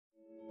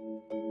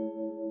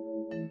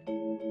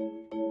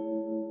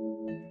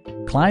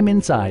climb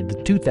inside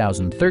the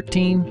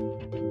 2013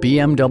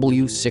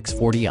 BMW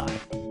 640i.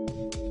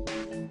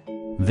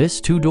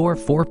 This two-door,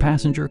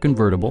 four-passenger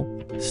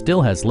convertible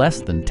still has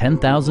less than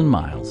 10,000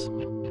 miles.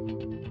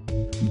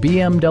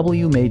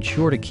 BMW made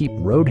sure to keep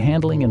road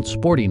handling and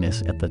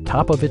sportiness at the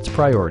top of its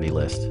priority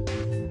list.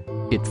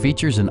 It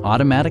features an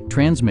automatic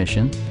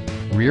transmission,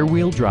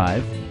 rear-wheel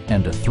drive,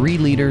 and a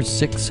 3-liter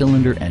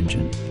six-cylinder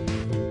engine.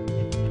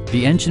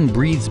 The engine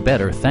breathes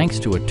better thanks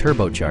to a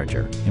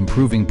turbocharger,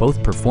 improving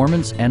both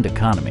performance and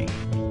economy.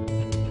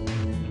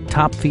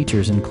 Top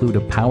features include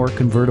a power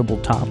convertible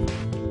top,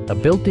 a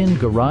built-in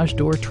garage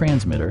door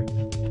transmitter,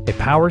 a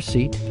power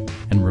seat,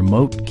 and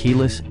remote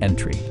keyless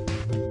entry.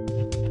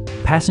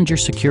 Passenger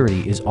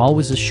security is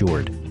always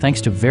assured thanks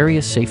to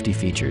various safety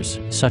features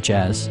such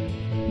as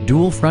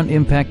dual front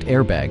impact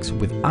airbags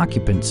with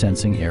occupant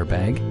sensing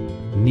airbag,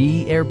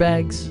 knee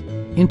airbags,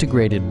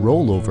 integrated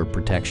rollover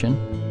protection,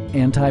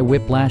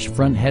 anti-whiplash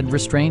front head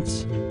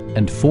restraints,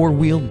 and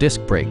 4-wheel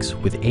disc brakes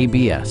with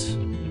ABS.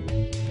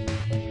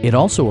 It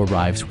also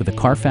arrives with a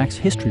Carfax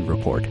history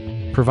report,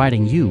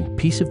 providing you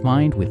peace of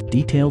mind with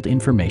detailed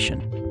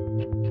information.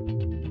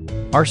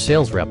 Our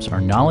sales reps are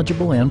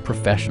knowledgeable and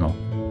professional.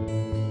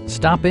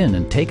 Stop in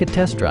and take a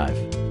test drive.